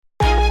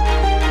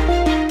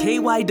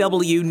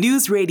KYW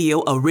News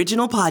Radio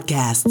original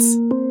podcasts.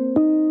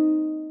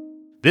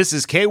 This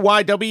is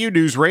KYW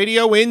News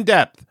Radio In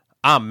Depth.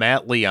 I'm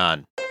Matt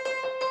Leon.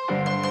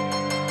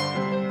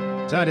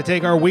 Time to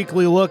take our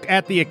weekly look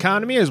at the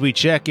economy as we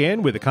check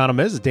in with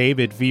economist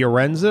David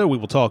Fiorenza. We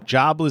will talk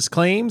jobless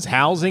claims,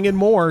 housing, and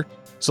more.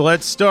 So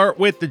let's start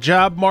with the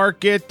job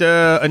market.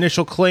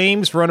 Initial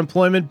claims for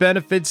unemployment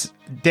benefits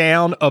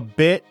down a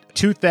bit,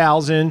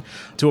 2,000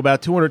 to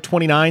about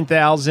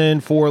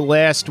 229,000 for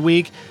last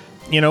week.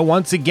 You know,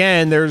 once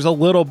again, there's a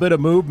little bit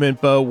of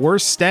movement, but we're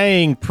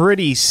staying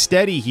pretty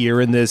steady here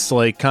in this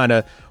like kind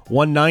of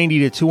 190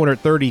 to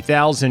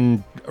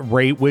 230,000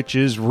 rate, which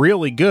is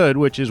really good,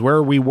 which is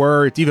where we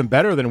were. It's even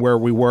better than where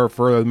we were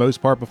for the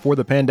most part before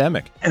the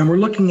pandemic. And we're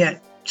looking at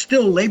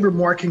still labor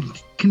market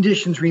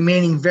conditions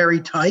remaining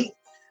very tight,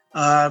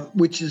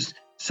 which is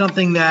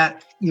something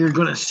that you're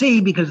going to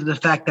see because of the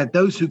fact that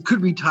those who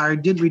could retire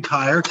did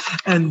retire,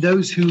 and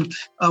those who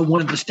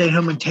wanted to stay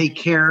home and take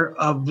care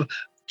of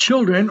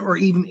children or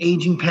even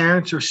aging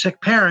parents or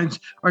sick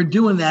parents are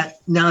doing that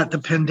now that the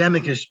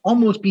pandemic is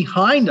almost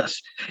behind us.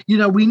 You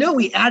know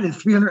we added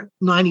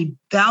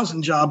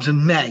 390,000 jobs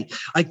in May.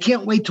 I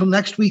can't wait till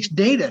next week's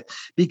data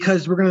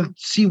because we're going to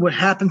see what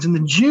happens in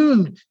the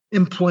June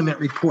employment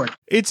report.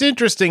 It's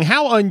interesting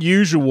how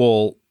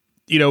unusual,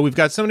 we've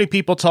got so many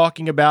people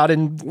talking about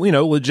and,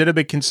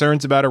 legitimate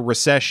concerns about a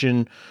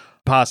recession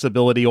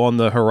possibility on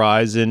the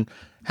horizon.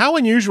 How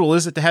unusual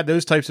is it to have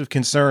those types of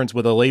concerns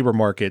with a labor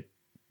market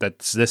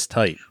that's this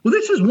tight? Well,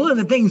 this is one of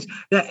the things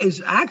that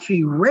is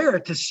actually rare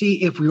to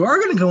see if we are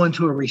going to go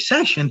into a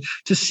recession,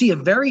 to see a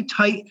very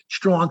tight,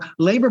 strong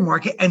labor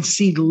market and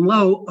see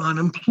low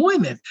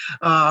unemployment.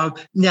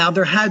 Now,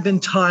 there had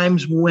been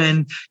times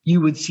when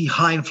you would see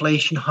high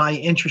inflation, high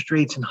interest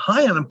rates, and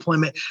high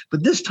unemployment.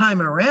 But this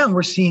time around,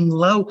 we're seeing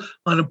low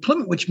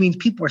unemployment, which means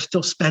people are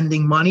still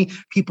spending money.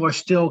 People are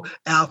still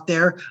out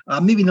there,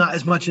 maybe not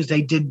as much as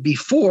they did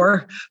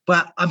before.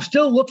 But I'm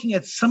still looking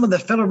at some of the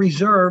Federal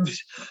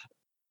Reserve's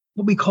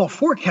what we call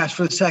forecast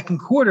for the second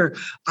quarter.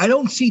 I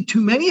don't see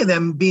too many of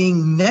them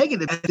being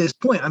negative at this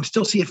point. I'm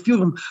still seeing a few of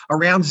them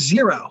around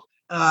zero.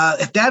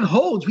 If that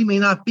holds, we may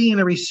not be in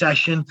a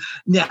recession.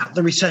 Now,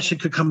 the recession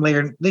could come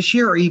later this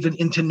year or even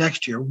into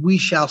next year. We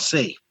shall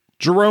see.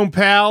 Jerome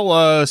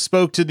Powell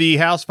spoke to the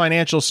House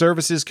Financial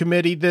Services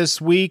Committee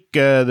this week,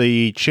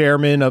 the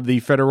chairman of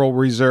the Federal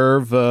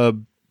Reserve.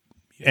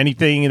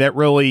 Anything that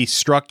really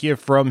struck you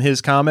from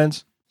his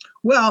comments?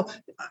 Well,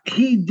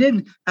 he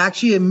did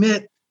actually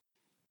admit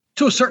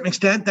to a certain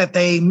extent that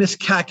they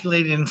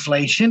miscalculated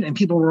inflation and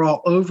people were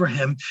all over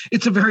him.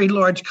 It's a very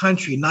large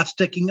country, not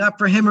sticking up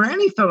for him or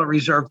any Federal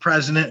Reserve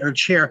president or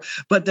chair.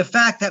 But the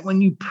fact that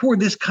when you pour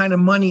this kind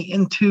of money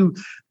into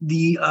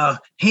the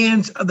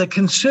hands of the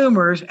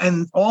consumers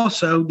and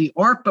also the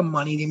ARPA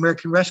money, the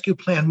American Rescue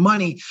Plan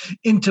money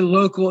into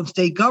local and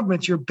state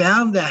governments, you're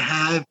bound to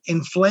have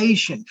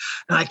inflation.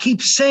 And I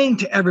keep saying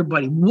to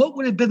everybody, what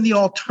would have been the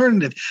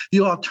alternative? The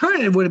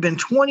alternative would have been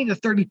 20 to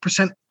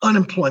 30%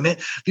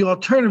 unemployment. The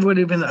alternative would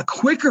have been a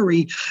quicker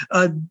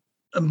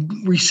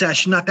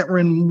recession. Not that we're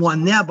in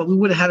one now, but we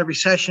would have had a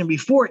recession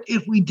before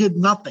if we did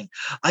nothing.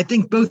 I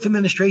think both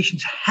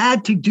administrations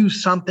had to do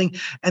something,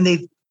 and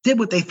they did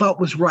what they thought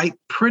was right,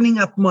 printing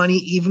up money,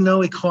 even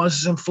though it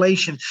causes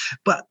inflation.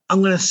 But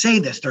I'm going to say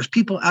this, there's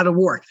people out of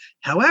work.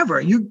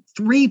 However, your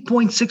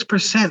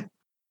 3.6%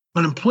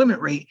 unemployment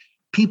rate,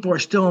 people are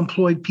still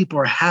employed. People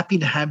are happy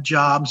to have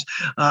jobs.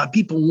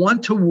 People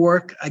want to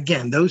work.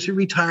 Again, those who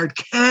retired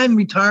can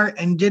retire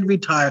and did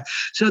retire.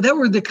 So that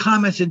were the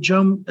comments that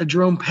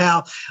Jerome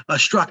Powell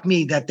struck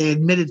me, that they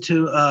admitted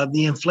to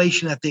the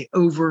inflation that they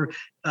over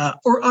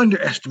or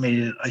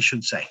underestimated, I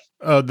should say.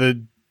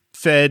 The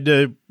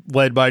Fed,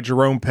 led by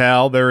Jerome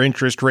Powell, their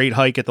interest rate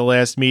hike at the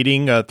last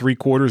meeting,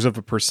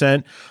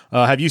 0.75%.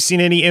 Have you seen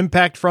any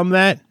impact from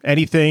that?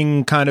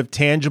 Anything kind of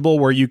tangible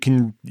where you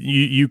can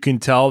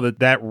tell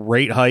that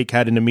rate hike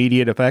had an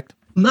immediate effect?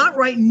 Not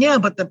right now,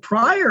 but the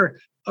prior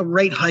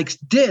rate hikes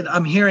did.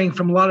 I'm hearing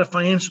from a lot of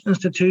financial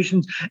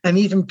institutions and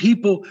even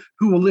people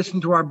who will listen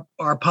to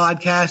our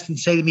podcast and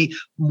say to me,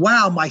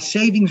 wow, my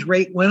savings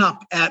rate went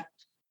up at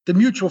the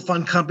mutual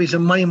fund companies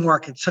and money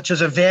markets, such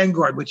as a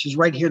Vanguard, which is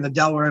right here in the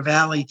Delaware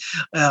Valley,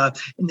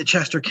 in the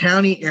Chester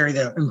County area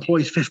that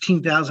employs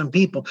 15,000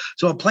 people.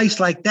 So a place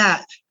like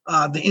that,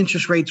 the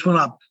interest rates went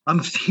up. I'm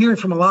hearing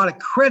from a lot of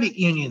credit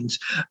unions,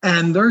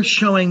 and they're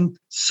showing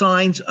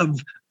signs of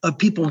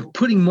people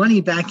putting money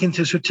back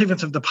into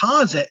certificates of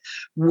deposit,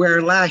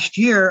 where last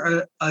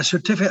year a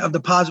certificate of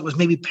deposit was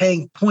maybe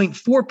paying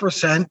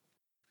 0.4%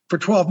 for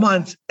 12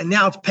 months, and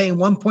now it's paying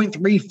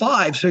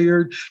 1.35. So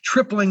you're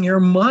tripling your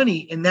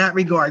money in that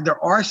regard.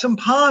 There are some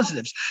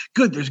positives.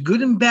 Good. There's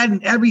good and bad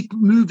in every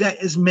move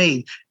that is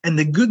made. And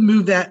the good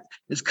move that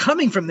is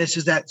coming from this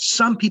is that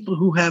some people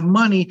who have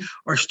money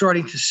are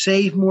starting to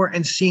save more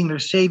and seeing their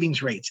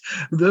savings rates.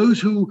 Those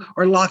who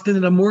are locked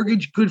into a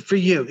mortgage, good for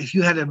you. If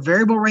you had a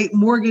variable rate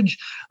mortgage,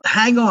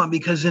 hang on,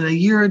 because in a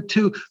year or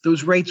two,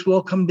 those rates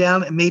will come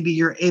down and maybe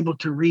you're able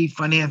to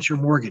refinance your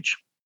mortgage.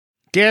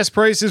 Gas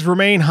prices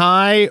remain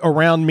high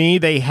around me.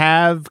 They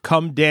have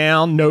come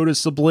down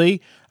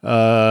noticeably.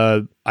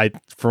 From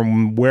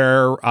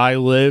where I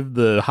live,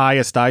 the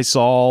highest I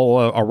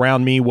saw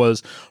around me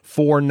was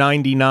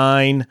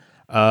 $4.99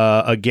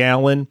 a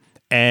gallon,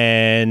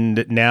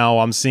 and now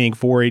I'm seeing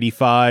 $4.85,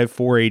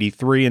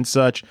 $4.83, and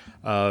such.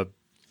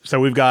 So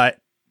we've got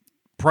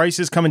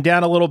prices coming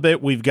down a little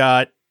bit.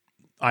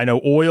 I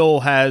know oil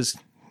has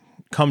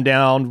come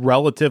down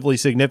relatively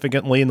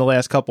significantly in the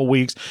last couple of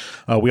weeks.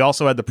 We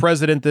also had the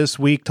president this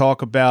week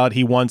talk about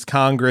he wants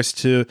Congress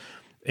to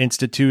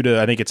institute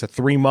I think it's a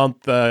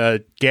 3-month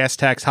gas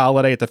tax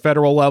holiday at the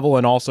federal level,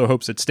 and also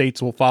hopes that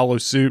states will follow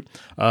suit.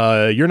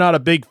 You're not a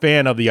big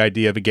fan of the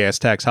idea of a gas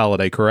tax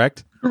holiday,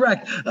 correct?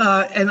 Correct.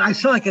 And I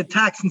sound like a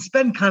tax and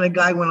spend kind of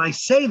guy when I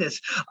say this.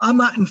 I'm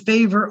not in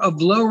favor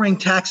of lowering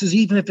taxes,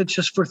 even if it's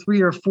just for 3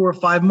 or 4 or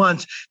 5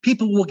 months.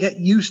 People will get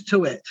used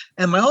to it.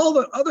 And my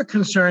other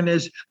concern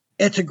is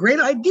it's a great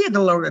idea to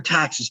lower the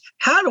taxes.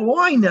 How do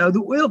I know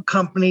the oil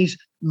companies,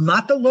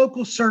 not the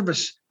local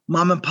service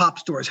mom and pop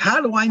stores?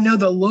 How do I know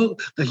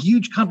the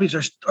huge companies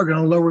are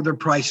going to lower their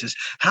prices?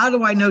 How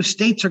do I know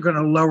states are going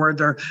to lower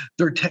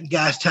their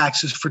gas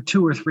taxes for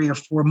 2 or 3 or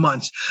 4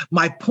 months?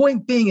 My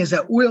point being is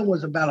that oil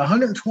was about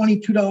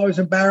 $122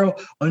 a barrel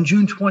on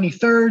June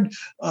 23rd.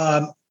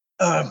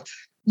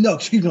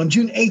 On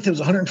June 8th, it was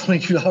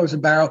 $122 a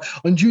barrel.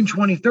 On June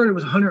 23rd, it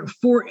was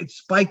 $104. It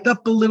spiked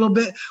up a little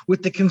bit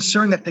with the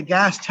concern that the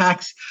gas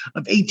tax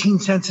of 18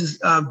 cents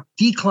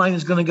decline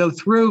is going to go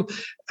through.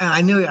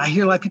 And I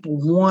hear a lot of people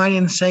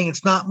whining, saying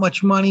it's not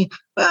much money.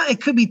 Well,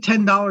 it could be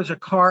 $10 a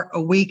car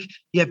a week.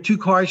 You have 2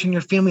 cars in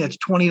your family, that's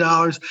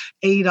 $20,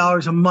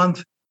 $80 a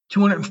month,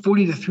 $240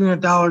 to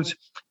 $300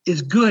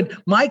 is good.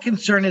 My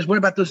concern is, what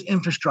about those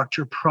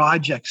infrastructure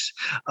projects?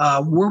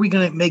 Where are we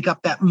going to make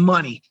up that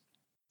money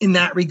in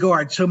that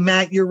regard? So,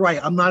 Matt, you're right.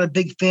 I'm not a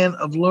big fan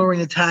of lowering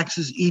the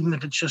taxes, even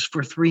if it's just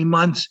for 3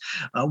 months.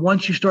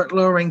 Once you start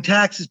lowering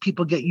taxes,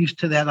 people get used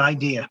to that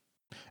idea.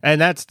 And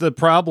that's the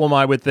problem,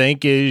 I would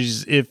think,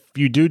 is if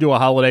you do a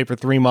holiday for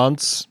 3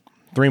 months,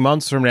 3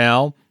 months from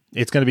now,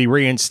 it's going to be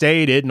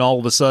reinstated, and all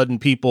of a sudden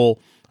people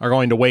are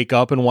going to wake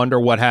up and wonder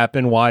what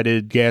happened. Why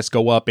did gas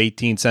go up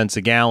 18 cents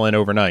a gallon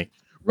overnight?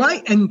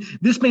 Right. And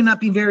this may not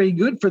be very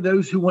good for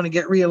those who want to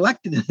get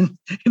reelected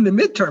in the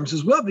midterms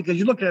as well, because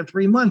you're looking at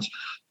 3 months.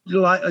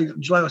 July, you're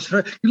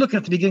looking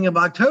at the beginning of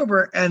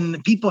October,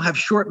 and people have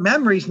short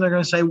memories, and they're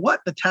going to say, what?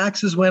 The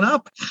taxes went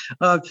up?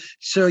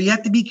 So you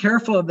have to be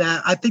careful of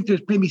that. I think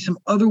there's maybe some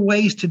other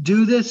ways to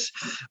do this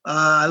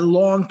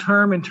long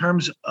term, in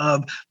terms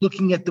of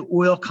looking at the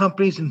oil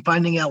companies and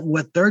finding out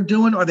what they're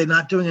doing. Are they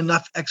not doing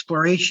enough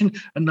exploration,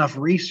 enough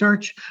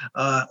research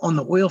on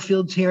the oil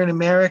fields here in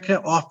America,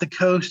 off the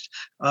coast?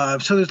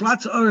 So there's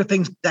lots of other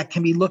things that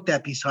can be looked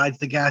at besides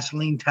the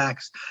gasoline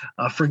tax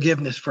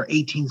forgiveness for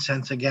 18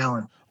 cents a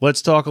gallon.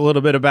 Let's talk a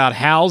little bit about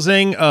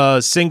housing.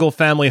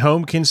 Single-family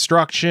home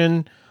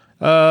construction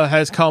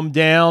has come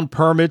down.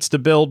 Permits to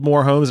build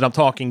more homes, and I'm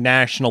talking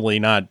nationally,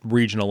 not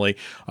regionally.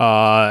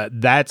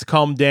 That's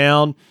come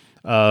down.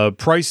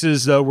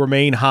 Prices, though,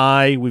 remain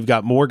high. We've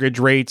got mortgage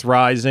rates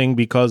rising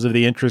because of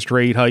the interest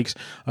rate hikes.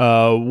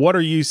 What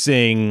are you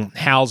seeing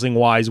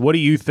housing-wise? What do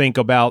you think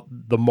about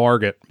the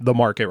market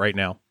right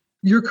now?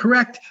 You're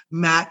correct,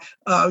 Matt.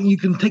 You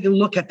can take a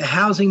look at the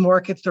housing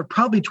markets. They're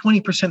probably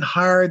 20%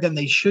 higher than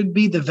they should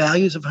be, the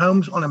values of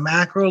homes on a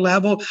macro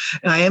level.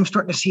 And I am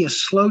starting to see a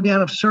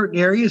slowdown of certain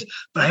areas,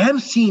 but I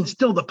am seeing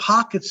still the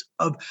pockets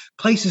of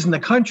places in the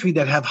country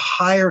that have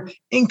higher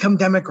income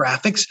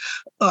demographics,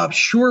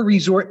 shore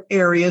resort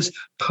areas,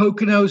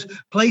 Poconos,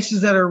 places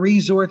that are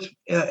resorts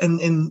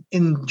in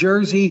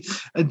Jersey,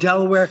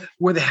 Delaware,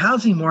 where the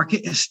housing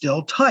market is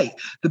still tight.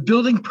 The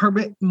building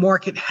permit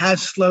market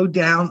has slowed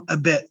down a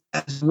bit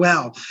as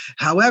well.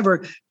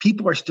 However,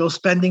 people are still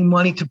spending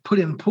money to put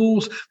in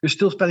pools. They're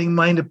still spending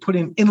money to put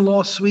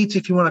in-law suites,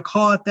 if you want to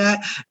call it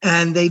that.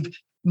 And they've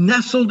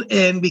nestled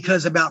in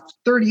because about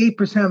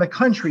 38% of the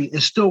country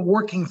is still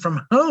working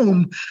from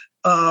home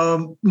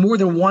more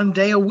than 1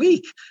 day a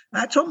week.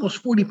 That's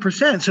almost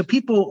 40%. So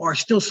people are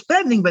still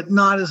spending, but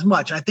not as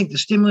much. I think the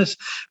stimulus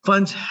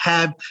funds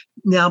have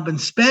now been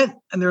spent,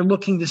 and they're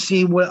looking to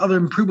see what other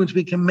improvements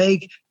we can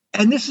make.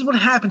 And this is what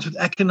happens with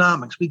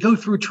economics. We go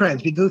through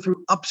trends. We go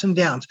through ups and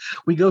downs.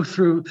 We go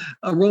through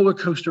a roller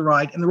coaster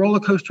ride. And the roller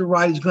coaster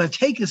ride is going to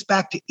take us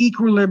back to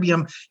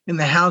equilibrium in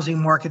the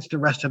housing markets the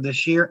rest of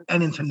this year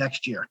and into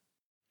next year.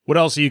 What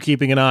else are you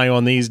keeping an eye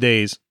on these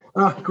days?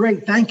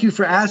 Great. Thank you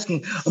for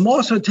asking. I'm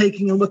also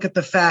taking a look at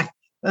the fact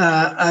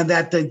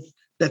that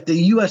the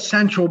U.S.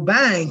 Central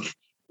Bank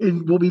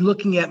will be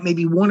looking at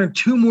maybe 1 or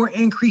 2 more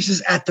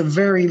increases at the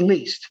very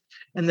least.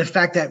 And the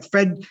fact that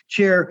Fed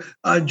Chair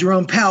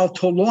Jerome Powell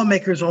told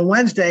lawmakers on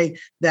Wednesday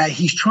that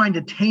he's trying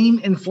to tame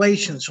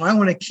inflation. So I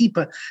want to keep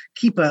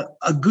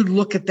a good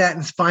look at that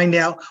and find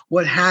out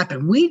what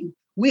happened.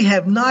 We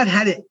have not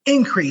had an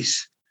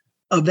increase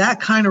of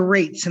that kind of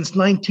rate since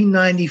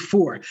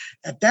 1994.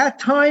 At that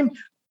time,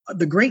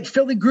 the great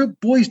Philly group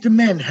Boyz II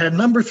Men had a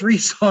number 3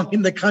 song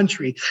in the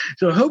country.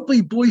 So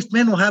hopefully Boyz II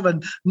Men will have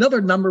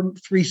another number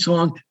 3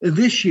 song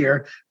this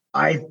year.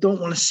 I don't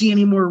want to see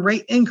any more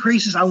rate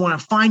increases. I want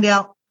to find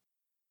out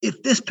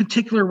if this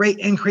particular rate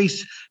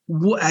increase,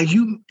 as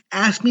you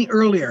asked me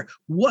earlier,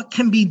 what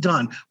can be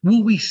done?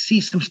 Will we see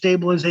some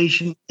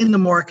stabilization in the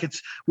markets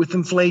with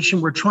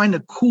inflation? We're trying to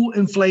cool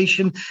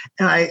inflation,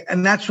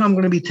 and that's what I'm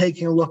going to be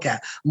taking a look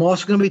at. I'm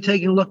also going to be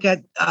taking a look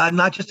at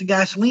not just the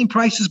gasoline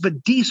prices,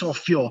 but diesel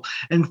fuel,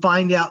 and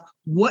find out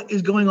what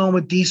is going on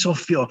with diesel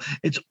fuel.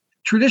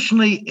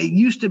 Traditionally, it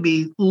used to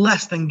be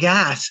less than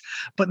gas,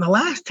 but in the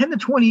last 10 to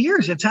 20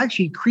 years, it's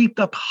actually creeped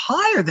up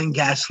higher than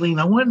gasoline.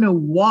 I want to know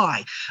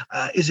why.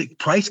 Is it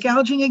price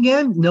gouging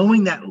again,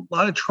 knowing that a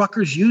lot of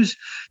truckers use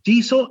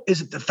diesel?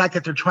 Is it the fact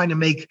that they're trying to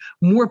make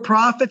more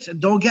profits?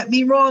 And don't get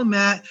me wrong,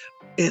 Matt.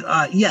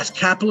 Yes,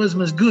 capitalism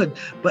is good,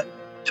 but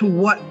to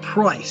what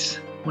price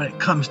when it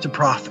comes to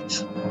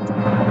profits?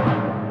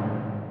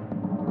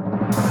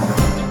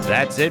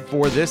 That's it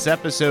for this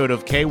episode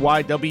of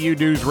KYW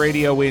News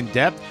Radio In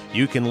Depth.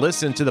 You can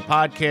listen to the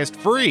podcast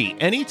free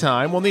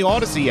anytime on the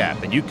Odyssey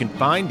app, and you can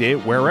find it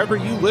wherever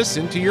you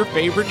listen to your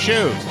favorite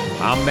shows.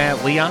 I'm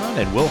Matt Leon,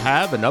 and we'll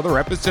have another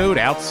episode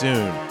out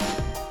soon.